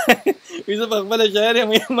داسې دا وي زه په خپله شاعر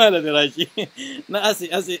یم ماله دې راشي نه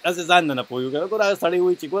هسې ځان نه پوهېږو که نه ګوره هغه سړی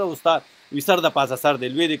وایي چې ګوره استاد وي سر د پاسه سر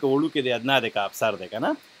دی لوی دی که وړوکی دی ادنا دی که افسر دی که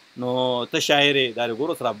نه نو ته شاعر یې دا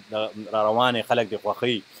ګوره اوس را روان یې خلک دې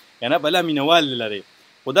خوښوي که نه بله مینهوال دې لرې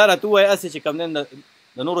خو دا راته ووایه هسې چې کوم دی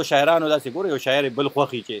د نورو شاعرانو داسې ګوره یو شاعر بل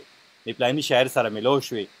خوښي چې د فلاني شاعر سره ملو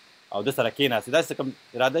شوې او د سره کېناستې داسې کوم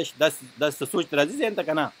اراده داسې سوچ ته راځي ذهن ته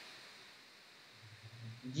که نه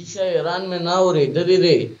جی شاعران مې نه اورېدلي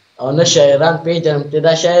دي او نه شاعران پېژنم چې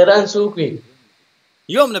دا شاعران څوک وي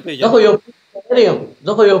یو هم نه پېژنم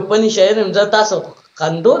زه خو یو پني شاعر یم زه تاسو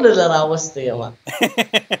خندولو له راوستی یم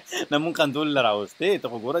نه مونږ خندولو له راوستې ته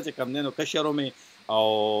خو ګوره چې کوم دی نو کشر مې او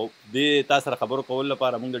دې تا سره خبرو کولو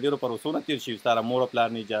لپاره مونږ د ډېرو پروسو نه تېر شوي ستا د مور او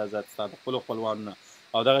پلار نه اجازت ستا د خپلو خپلوانو نه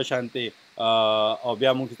او دغه شانتې او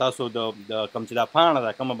بیا مونږ تاسو د کوم چې دا پاڼه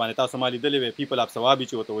ده کومه باندې تاسو ما لیدلې وې پیپل اف ثوابي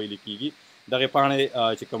چې ورته ویل کېږي دغې پاڼې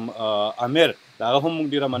چې کوم امیر د هغه هم مونږ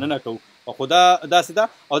ډېره مننه کوو خو دا داسې ده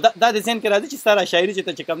او دا د ذهن کې راځي چې ستا را شاعري چې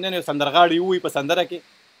ته چې کوم دی نو یو سندرغاړی ووایي په سندره کې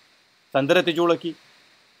سندره ته جوړه کړي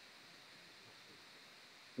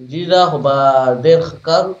جی دا خو به ډېر ښه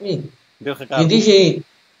کار وکړي ډېر ښه کار کېدای شي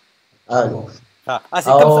هسې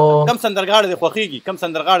کم سندرغاړی دې خوښېږي کم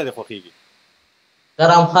سندرغاړی دې خوښېږي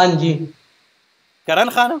کرم خان جی کرن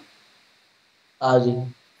خان جی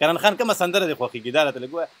کرن خان کومه سندره دې خوښېږي دا راته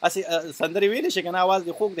لږ ووایه هسې سندرې ویلی شي که نه اواز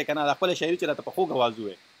دې خوږ دی که نه د خپله شاعري چې راته په خوږ اواز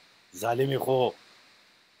ووایه ظالمې خو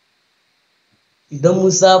د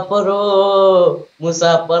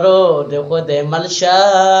مسافرو د خود ملشا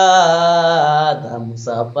د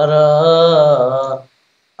مسافر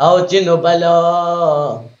او جنو بل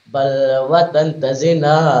وطن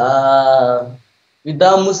تزنا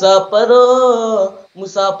دا مسافر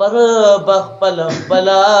بخپل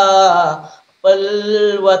بلا پل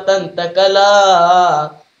وطن تکلا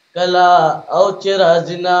کلا او چې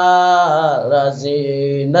راځي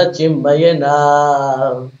نه چې مینا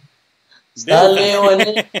ستا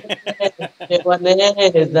لیونې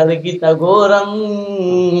زړګي ته ګورم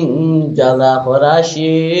جلا خو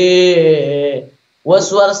راشي اوس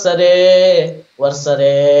ورسره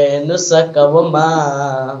نو څه کومه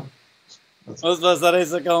اوس ورسره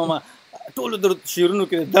څه کومه ټولو شعرونو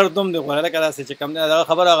کې درد هم دی خو لکه داسې چې کم دی دغه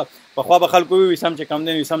خبره پخوا به خلکو وي سم چې کم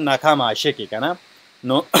دی وي سم ناکامه عاشق یې که نه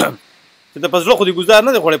نو چې ته په زړه خو دې ګزار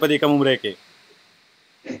نه دی خوړی په دې کم عمرۍ کې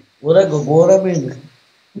ګوره مې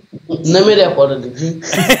نه مې دی خوړلی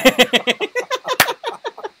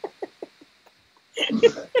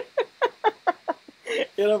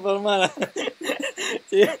یاره فرمانه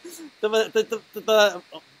چې په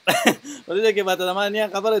دې کې به ته زما نیا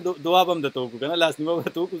خبره دعا به هم درته وکړو که نه لاس نیمه به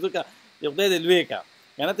درته وکړو ځکه چې خدای دې لوی کړه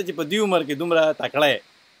که نه ته چې په دې عمر کې دومره تکړه یې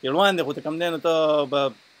روان دی خو ته کم دی نو ته به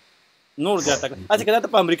نور زیات تکړه هسې که دا ته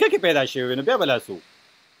په امریکا کې پیدا شوی وې نو بیا به لا څه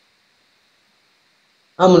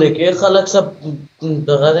امریکې خلک سب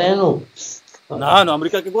دغه دی نو نو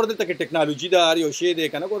امریکا کې ګوره دلته کې ټکنالوژي ده هر یو شی دی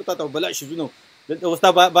که نه ګوره تا ته بلا شیزونه دلته اوس تا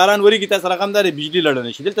باران وریږي تا سره غم دا دی بجلي لړه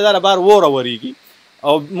نه شي دلته دا بار وره وریږي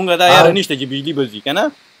او مونږ دا یاره نشته چې بجلي به ځي که نه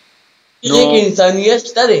دې کې انسانیت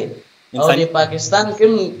شته دی او د پاکستان کې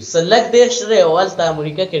سلک دیش دی او هلته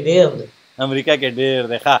امریکا کې ډېر دی امریکا کې ډېر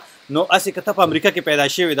دی ښه نو هسې که ته په امریکا کې پیدا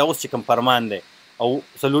شوې دا اوس چې کوم فرمان دی او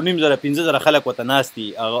 4.5 پنځه زره خلک ورته ناست دي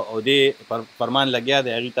او دې فرمان لګیا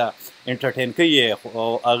دی هغې ته انټرټین کوي او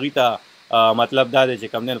هغې ته مطلب دا دی چې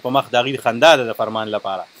کوم دی په مخ د هغې خندا ده د فرمان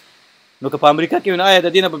لپاره نو که په امریکا کې نو آیا د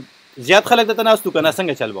دې نه زیات خلک دلته ناست وو که نه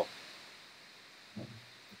څنګه چل به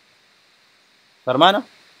فرمانه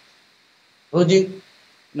جی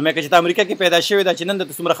نو مې که چې ته امریکا کې پیدا شوې ده چې نن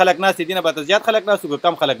دلته څومره خلک ناست دي دې نه به ته زیات خلک ناست وو که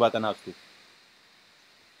کم خلک به ته ناست وو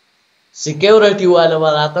سیکیورټي والا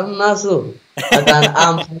وراتم ناسو اتان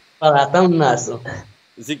عام وراتم ناسو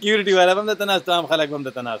سیکیورټي والا هم دلته ناست عام خلک هم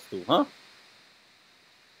دلته ناست وو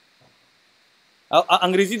او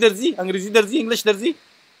انګریزي درځي انګلیش درځي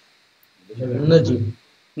نه جی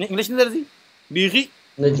نه انګلیش نه درځي بیخي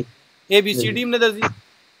نه جی اے بی سی ډي هم نه درځي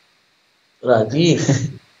راځي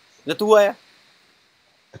زه ته ووایه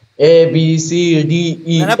اے بی سی ډي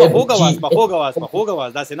ای نه په خوږ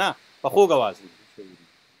اواز داسې نه په خوږ اواز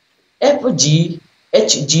اف جی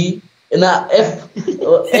ایچ جی نه اف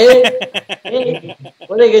اے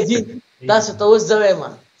ورګه جی تاسو ته اوس ځوې ما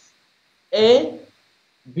اے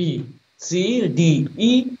بی سی ډي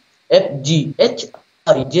ای اف جی ایچ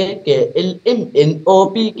آر جے کے ایل ایم این او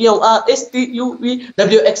پی کیو آر ایس टी یو وی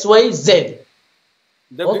ڈبلیو ایکس وائی زیډ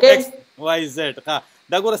اوکے وائی زیډ ښه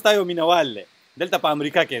دا ګوره ستا یو مینهوال دی دلته په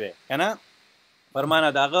امریکا کې دی که نه فرمانه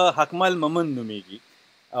د هغه حکمل ممن نومیږي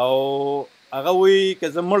او هغه وایي که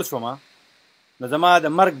زه مړ شومه نو زما د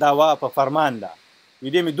مرګ دعوا په فرمان ده وي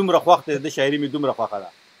دې مې دومره خوښ دی د شاعري مې دومره خوښه ده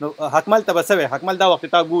نو حکمل ته به څه وی حکمل دا وخت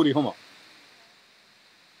تا ګوري هم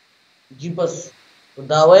جی بس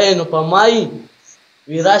داوی نو په مای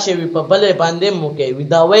وی راشه وی په بل باندې موکه وی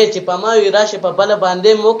داوی چې په ما وی راشه په بل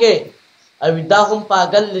باندې موکه او دا هم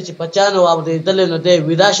پاگل چې پچانو او دې دل نو دی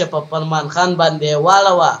وی راشه په فرمان خان باندې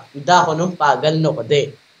والا وا دا خو نو پاگل نو دی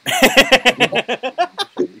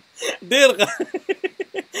ډیر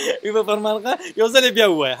وی په فرمان خان یو ځل بیا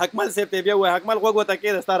وای حکمل صاحب ته بیا وای حکمل غوږ وته کې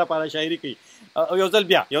د ستاره لپاره شاعري کوي او یو ځل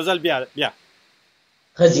بیا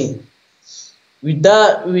خجی وی دا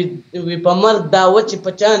وی په مرګ داوه چې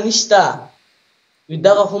پچا نشتا وی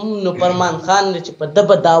دغه هم نو فرمان خان چې په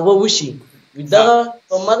دبه داوه وشي وی دغه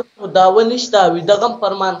په مرګ داوه نشتا وی دغه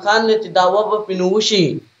فرمان خان چې داوه به پینو وشي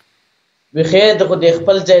وی خیر د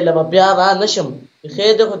خپل ځای له بیا را نشم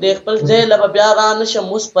خیر د خپل ځای له بیا را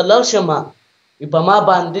نشم اوس په لړ شمه وی په ما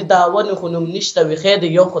باندې داوه نه خونم نشته وی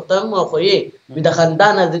خیر یو ختم خو یې وی د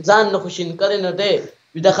خندان د ځان نه خوشین کړي نه دی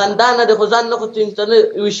وی د خندان د خزان نه خوشین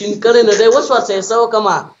کړي نه دی وس ورسې سو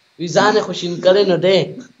کما وی ځان خوشین کړي نه دی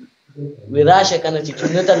وی راشه کنه چې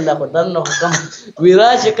چونه الله خو درنه حکم وی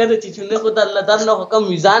راشه کنه چې چونه خو الله درنه حکم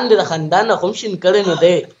وی ځان د خندان نه خوشین کړي نه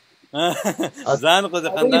دی ځان خو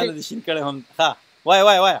د خندان د شین کړي هم ها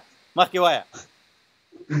وای مخکې وای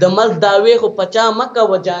د مرګ داوی خو پچا مکه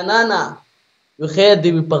و جانانا وی خیر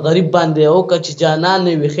دی په غریب باندې او کچ جانان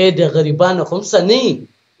وی خیر دی غریبانو خمسه نه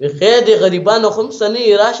وی خیر دی غریبانو خمسه نه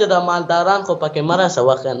راشه د مالداران خو پکې مرا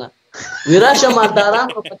سوا کنه وی راشه مالداران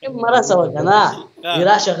خو پکې مرا سوا کنه وی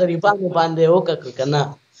راشه غریبانو باندې او کنه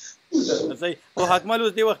صحیح او حکمل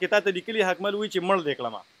اوس دی وخت ته لیکلي حکمل وی چې مړ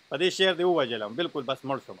دیکلم په دې شعر دی ووجلم بالکل بس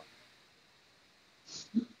مړ شوم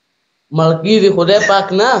ملکی دی خدای پاک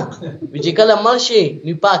نه چې کله مرشي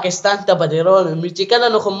نو پاکستان ته بدرول می چې کله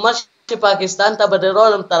نو خو مرشي پاکستان ته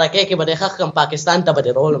بدرولم ترکه کې بده خخم پاکستان ته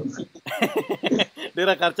بدرولم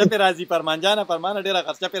ډیره خرچه په راځي فرمانجانه فرمانه ډیره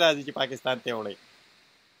خرچه په راځي چې پاکستان ته وړي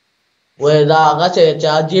وای دا هغه چې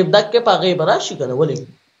عجیب دک کې پاګې براشي کنه ولې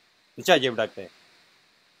چې عجیب دک ته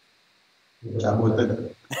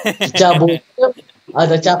چا بوته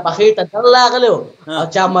دا چا پخې ته تل لاغلو او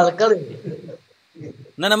چا ملکړ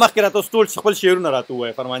نه مخکې راته ټول خپل شعرونه راته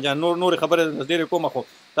وای فرمانجان نور خبره ډېرې کومه خو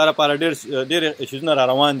تا لپاره ډېر شیزونه را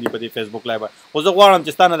روان دي په دې فیسبوک لایو خو زه غواړم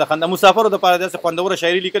چې ستانه د خنده مسافرو دپاره داسې خوندوره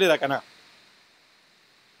شاعري لیکلې ده که نه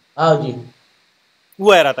جی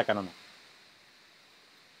ووایه راته که نه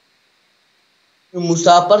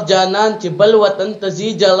مسافر جانان چې بل وطن ته ځي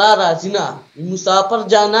جلا راځي نه مسافر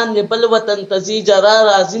جانان چې بل وطن ته ځي جلا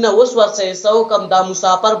راځي نه اوس ورسې سو کم دا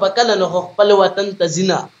مسافر به کله نو خپل وطن ته ځي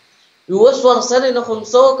نه اوس ورسره نه خو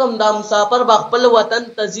څه وکم دا مسافر به خپل وطن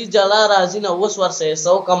ته ځي جلا راځي نه اوس ورسره څه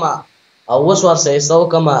وکمه او اوس ورسره څه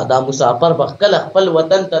وکمه دا مسافر به کله خپل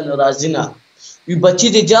وطن ته نه راځي نه وي بچي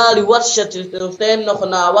دې جاري ورشه چې ټایم نه خو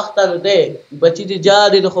ناوخته نه دی بچي دې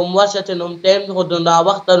جاري نه خو ورشه چې نو ټایم خو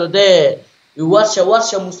ناوخته نه دی وي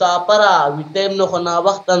ورشه مسافره وي ټایم نه خو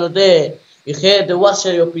ناوخته نه دی وي خیر دې ورشه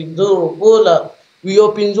یو 500 روپوله وي یو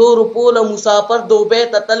 500 روپوله مسافر دوبۍ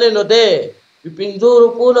ته تللی نو دی وي 500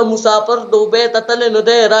 روپوله مسافر دوبۍ ته تللی نو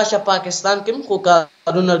دی راشه پاکستان کې هم خو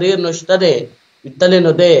کارونه ډېر نشته دی وي تللی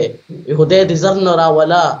نو دی وي خدای دې زر نه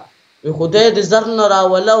راوله وي خدای دې زر نه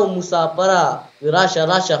راوله او مسافره وي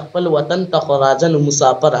راشه خپل وطن ته خو راځه نو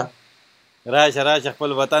مسافره راشه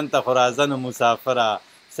خپل وطن ته خو راځه نو مسافره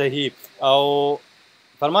صحیح او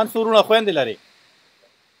فرمان سورونه خویندې لري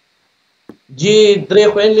جی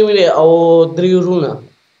 3 خویندې مې او 3 ورونه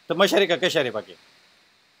ته مشرې که کشرې پکې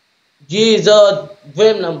جی زه 2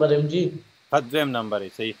 نمبر یم جی ښه 2 نمبر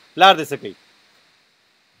یې صحیح پلار دې څه کوي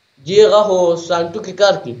جی هغه خو سانټو کې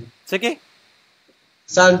کار کوي څه کې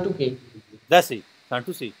سانټو کې داسې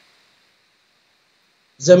سانټو سي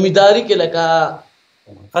زمینداری کې لکه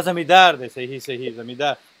ښه زمیندار دی صحیح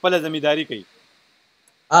زمیندار خپله زمینداري کوي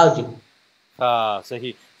جی ها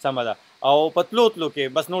صحیح سمه ده او په تلو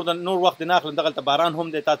کې بس نور وخت نه اخلم دغلته باران هم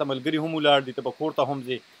دی تا ته ملګري هم ولاړ دي ته به کور ته هم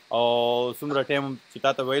ځې او څومره ټایم چې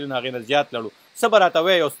تا ته ویلو نو هغې نه زیات لړو څه به راته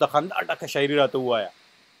وایې اوس د خندا ډکه شاعري راته ووایه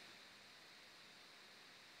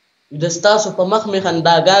د ستاسو په مخ مې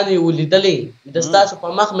خنداګانې ولیدلې د ستاسو په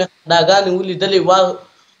مخ مې خنداګانې ولیدلې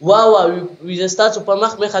واه وي د ستاسو په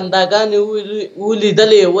مخ مې خنداګانې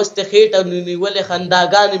ولیدلې اوس ته خېټه نیولې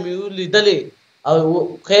خنداګانې مې ولیدلې او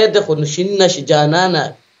خیر دې خو نشین نشي جانانه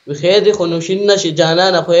وي خیر دې خو نشین نشي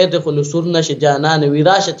جانانه خیر دې خو نسور نشي جانانه وي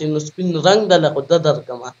راشه چې نو سپین رنګ دله خو زه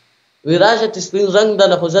درکمه وي راشه چې سپین رنګ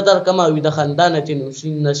دله خو زه درکمه وي د خندا نه چې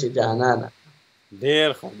نشین نشي جانانه ډېر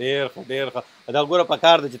ښه دا ګوره په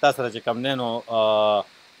کار ده چې تا سره چې کم دی نو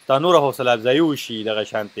ستا نوره حوصله افزایي وشي دغه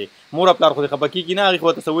شانتې مور پلار خو دې خفه کېږي نه هغې خو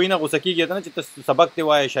ورته څه وایي نه غوسه کېږي نه چې ته سبق دې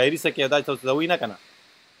وایې شاعري څه کوې دا څه ورته وایي نه که نه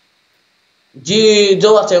جی زه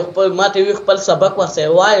ورته ما ته وي خپل سبق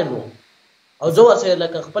ورسره وایم او زه ورسره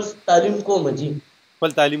لکه خپل تعلیم کوم جی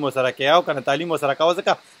خپل تعلیم ورسره کوې او که نه تعلیم ورسره کوه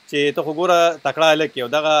ځکه چې ته خو ګوره تکړه هلک یې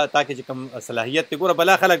او دغه تا کې چې کوم صلاحیت دی ګوره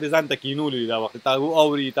بلا خلک دې ځان ته کینولي دا وخت تا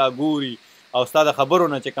اوري تا ګوري او ستا د خبرو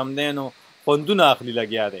نه چې کم دی نو خوندونه اخلي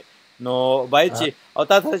لګیا دی نو باید چې او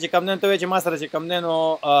تا سره چې کم دی ته وایې چې ما سره چې کم دی نو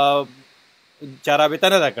چا رابطه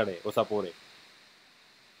نه ده کړې اوسه پورې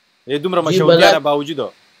د دومره مشهورتیا نه باوجوده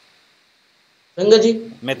څنګه جی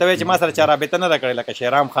مې ته وایې چې ما سره چا رابطه نه ده کړې لکه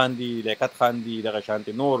شیرام خان دي لیاقت خان دي دغه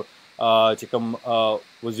شانتې نور چې کوم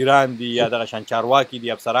وزیران دي یا دغه شان چارواکي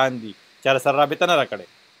دي افسران دي چا سره رابطه نه ده کړې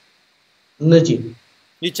نه جی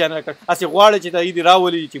هیڅ چا نه کړ هسې غواړې چې ته دې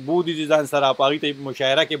راولي چې بودي دې ځان سره په هغې ته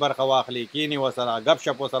مشاعره کې برخه واخلې کښېنې ورسره ګپ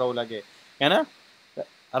شپ ورسره ولګې که نه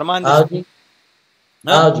ارمان دی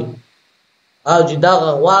جی دغه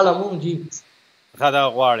غواړم هم جی ښه دغه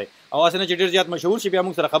غواړې او هسې نه چې ډېر زیات مشهور شي بیا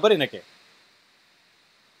موږ سره خبرې نه کوې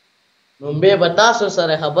نو بیا به تاسو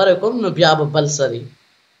سره خبرې کوم نو بیا به بل سرې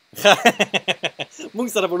موږ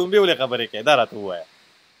سره به لومبې ولې خبرې کوې دا راته ووایه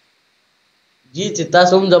جی چې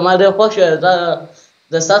تاسو هم زما ډېر خوښ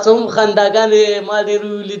د ستاسو هم خنداګانې ما ډېر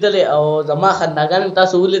ولیدلې او زما خنداګانې هم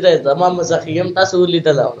تاسو ولیدلې زما مزاحیه هم تاسو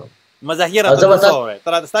ولیدله مزاحیه راته څه ووایې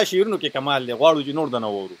ته راته ستا شعرونو کې کمال دی غواړو چې نور د نه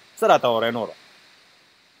وورو څه راته ووایې نوره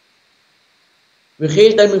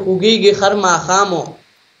وخېټه مې خوږېږي خر ماښامو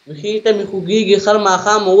وخېټه مې خوږېږي خر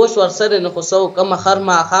ماښامو اوس ورسره نه خو څه وکمه خر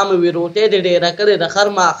ماښامو وي روټۍ دې ډېره کړې د خر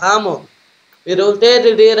ماښامو وي روټۍ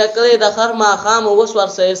دې ډېره کړې د خر ماښامو اوس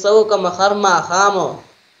ورسره څه وکمه خر ماښامو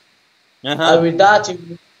او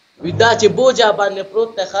ودا چې بوجا باندې پروت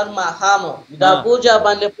ته خر ماښامو دا بوجا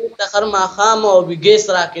باندې پروت ته خر ماښامو او وي ګیس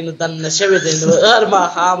راکې نو دننه شوی دی نو خر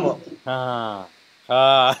ماښامو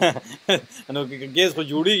نو ګیس خو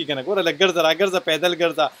جوړېږي که نه ګوره لږ ګرځه راګرځه پیدل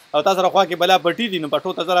ګرځه او تا سره خوا کې بلا پټي دي نو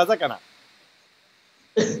پټو ته زه راځه که نه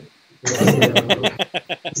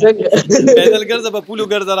پیدل ګرځه په پولو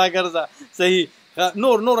ګرځه راګرځه صحیح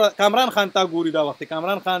نور کامران خان تا ګوري دا وخت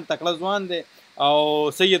کامران خان تکړه ځوان دی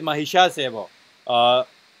او سید ماهی شاه صاحب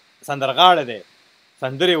سندرغاړی دی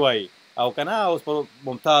سندرې وایي او که نه اوس پر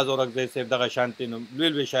ممتاز اورکزی صاحب دغه شانتې نو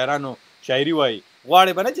لوی شاعرانو شاعري وایي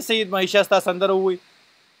غواړې به نه چې سید ماهی شاه ستا سندره ووایي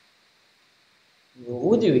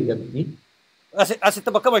ودې وي که نه هسې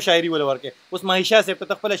ته به کومه شاعري ولې ورکړې اوس ماهی شاه صاحب ته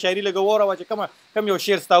ته خپله شاعري لږه واوروه چې کوم یو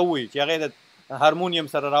شعر ستا ووایي چې هغې د هارمونیم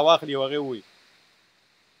سره راواخلي او هغې ووایي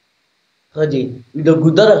ښه جي د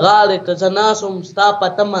ګودر غاړې ته زه ناسم ستا په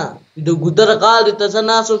تمه د ګودر غاړې ته زه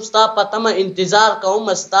ناسم ستا په تمه انتظار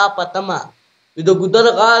کومه ستا په تمه وي د ګودر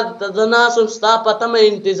غار ته زه ناست وم ستا په تمه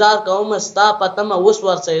انتظار کومه ستا په تمه اوس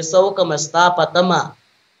ورسره څه وکړمه ستا په تمه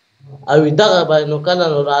او دغه به نو کله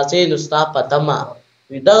نو راځې نو ستا په تمه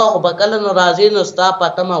وي دغه خو به کله نو راځې نو ستا په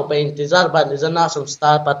تمه او په انتظار باندې زه ناست وم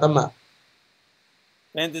ستا په تمه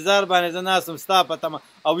په انتظار باندې زه ناست وم ستا په تمه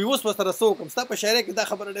او اوس ورسره څه وکړم ستا په شاعرۍ کې دا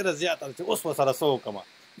خبره ډېره زیاته ده چې اوس ورسره څه وکړمه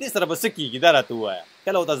دې سره به څه کېږي دا راته ووایه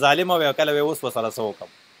کله ورته ظالمه وې او کله وې اوس ورسره څه وکړم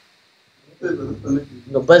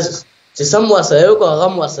نو بس چې سم ورسره وکړو هغه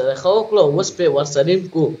م ورسره ښه وکړو اوس پې ورسره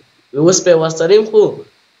کړو اوس پې ورسره خو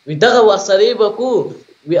وي دغه ورسره به کو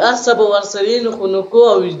وي هر څه به ورسره نو خو نو کو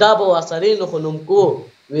او دا به ورسره نو خو نوم کو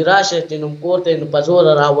وي راشه چې نوم کور ته نو په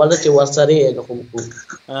زوره راوله چې ورسره یې نو خو کو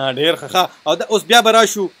ډېر ښه او اوس بیا به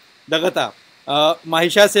راشو دغه ته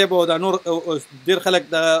ماهیشا صاحب او دا نور ډېر خلک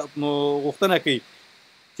د غوښتنه کوي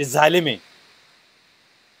چې ظالمې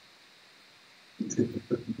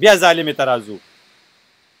بیا ظالمې ته راځو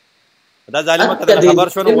دا ظالمه که درته خبر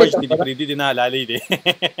شو نو وجدي دي پرېږدي دي نه حلالۍ دی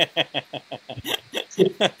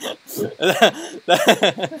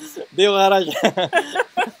دیوه راشه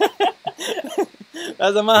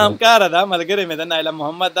دا زما همکاره ده ملګرې مې ده نایله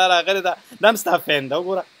محمد دا راغلې ده دا هم ستا فین ده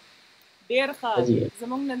وګوره ډېر ښه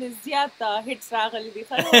زموږ نه دې زیات هټس راغلي دي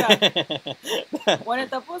ښه ونه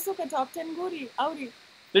تپوس وکړه ټاپ 10 ګوري اوري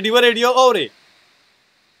ته ډیوه ریډیو اورې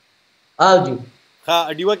اوري ښه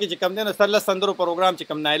ډیوه کې چې کوم دی نو سرلس سندرو پروګرام چې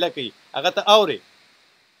کوم نایله کوي هغه ته اورې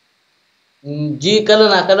جی کله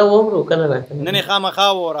نا کله واورو کله نا کله نه نه خامخا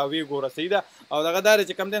واوره ویې ګوره صحیح ده او دغه دا دی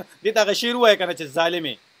چې کوم دی دې ته هغه شعر ووایه که نه چې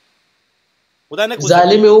ظالمې خدا نه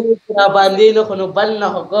ظالم او را باندې نه خو نو بل نه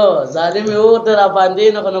خو ظالم او را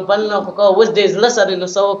باندې نه خو نو بل نه خو اوس دې زړه سره نو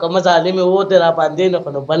سو کوم ظالم او را باندې نه خو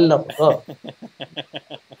نو بل نه خو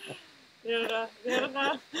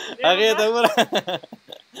هغې ته ګوره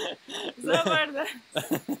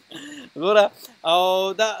ګوره او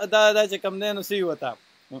دا چې کوم دی نو څه وته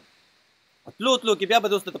تلو کې بیا به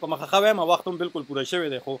دوست ته په مخه ښه وایم وخت هم بالکل پوره شوی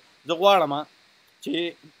دی خو زه غواړم چې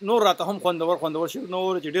نور راته هم خوندور شعرونه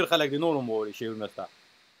واوري چې ډېر خلک دي نور هم واوري شعرونه ستا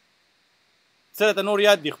څه راته نور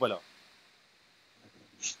یاد دي خپله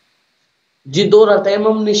جی دوره ټایم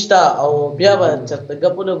هم نشته او بیا به چېرته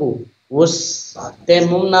ګپو لګو اوس ټایم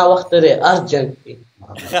هم ناوخته دی ارجنټ دی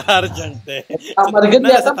ارجنټ دی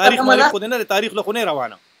تاریخ مالک خو دی نه دی تاریخ له خو نه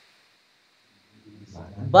روانه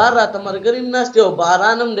بار راته ملګري هم ناست دی او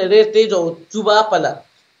باران هم دی ډېر تیز او څوبه پله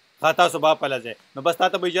ها تاسو با پله ځئ نو بس تا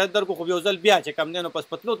ته به اجازه درکړو خو یو ځل بیا چې کوم دی نو پس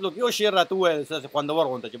په تلو کې یو شعر راته ووایه داسې خوندور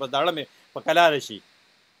غونته چې بس داړه مې په کلاره شي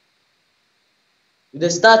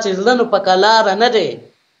د ستا چې زړه نو په کلاره نه دی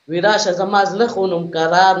وي راشه زما زړه خو نوم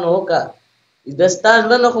قرار نه وکړه د ستا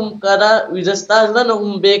زړه نه خو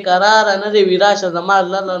بې قراره نه دی وي راشه زما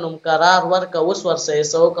زړه نه نوم قرار ورکړه اوس ورسره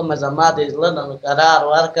څه وکړمه زما د زړه نه قرار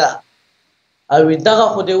ورکړه او دغه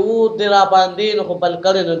خو دې و دې را باندې نو خو بل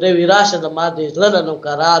کړی نو دی وي راشه زما د زړه نه نو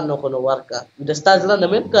قرار نه خو نو ورکړه د ستا زړه نه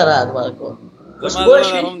مې قرار ورکړو زما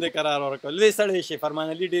زړه هم دې قرار ورکړو لوی سړی شي فرمان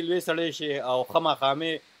علي ډېر لوی سړی شي او ښه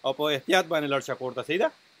ماښامې او په احتیاط باندې لاړ شه کور ته صحیح ده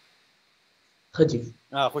ښه جي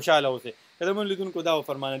خوشحاله اوسئ که زموږ لیدونکو دا و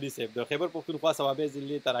فرمان علي صاحب د خیبر پښتونخوا صوابۍ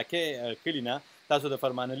ضلعې تراکۍ کلي نه تاسو د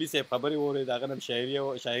فرمان علي صاحب خبرې واورئ د هغه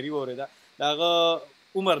نه شاعري واورېده د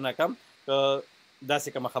هغه عمر نه کم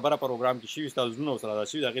داسې کومه خبره پروګرام کې شوي ستاسو زړونه ورسره ادا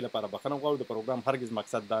شوي د هغې لپاره بخښنه غواړو د پروګرام هرګز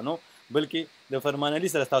مقصد دا نه بلکې د فرمان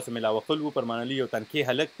علي سره ستاسو ملاوقل و فرمان علي یو تنکي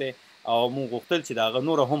هلک دی او موږ غوښتل چې د هغه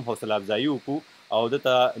نوره هم حوصله افزایي وکړو او ده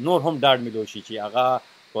ته نور هم ډاډ میلو شي چې هغه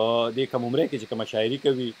په دې کم عمرۍ کې چې کومه شاعري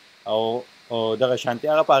کوي او دغه شانتي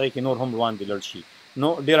هغه په هغې کې نور هم روان دي لړ شي نو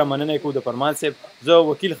ډېره مننه یې کوو د فرمان صاحب زه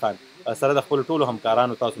وکیل خان سره د خپلو ټولو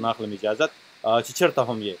همکارانو تاسو نه اخلم اجازت چې چېرته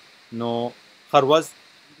هم یې نو ښه ورځ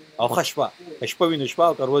او ښه شپه که شپه وي نو شپه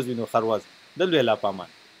او که ورځ وي نو ښه ورځ د لوی الله په امان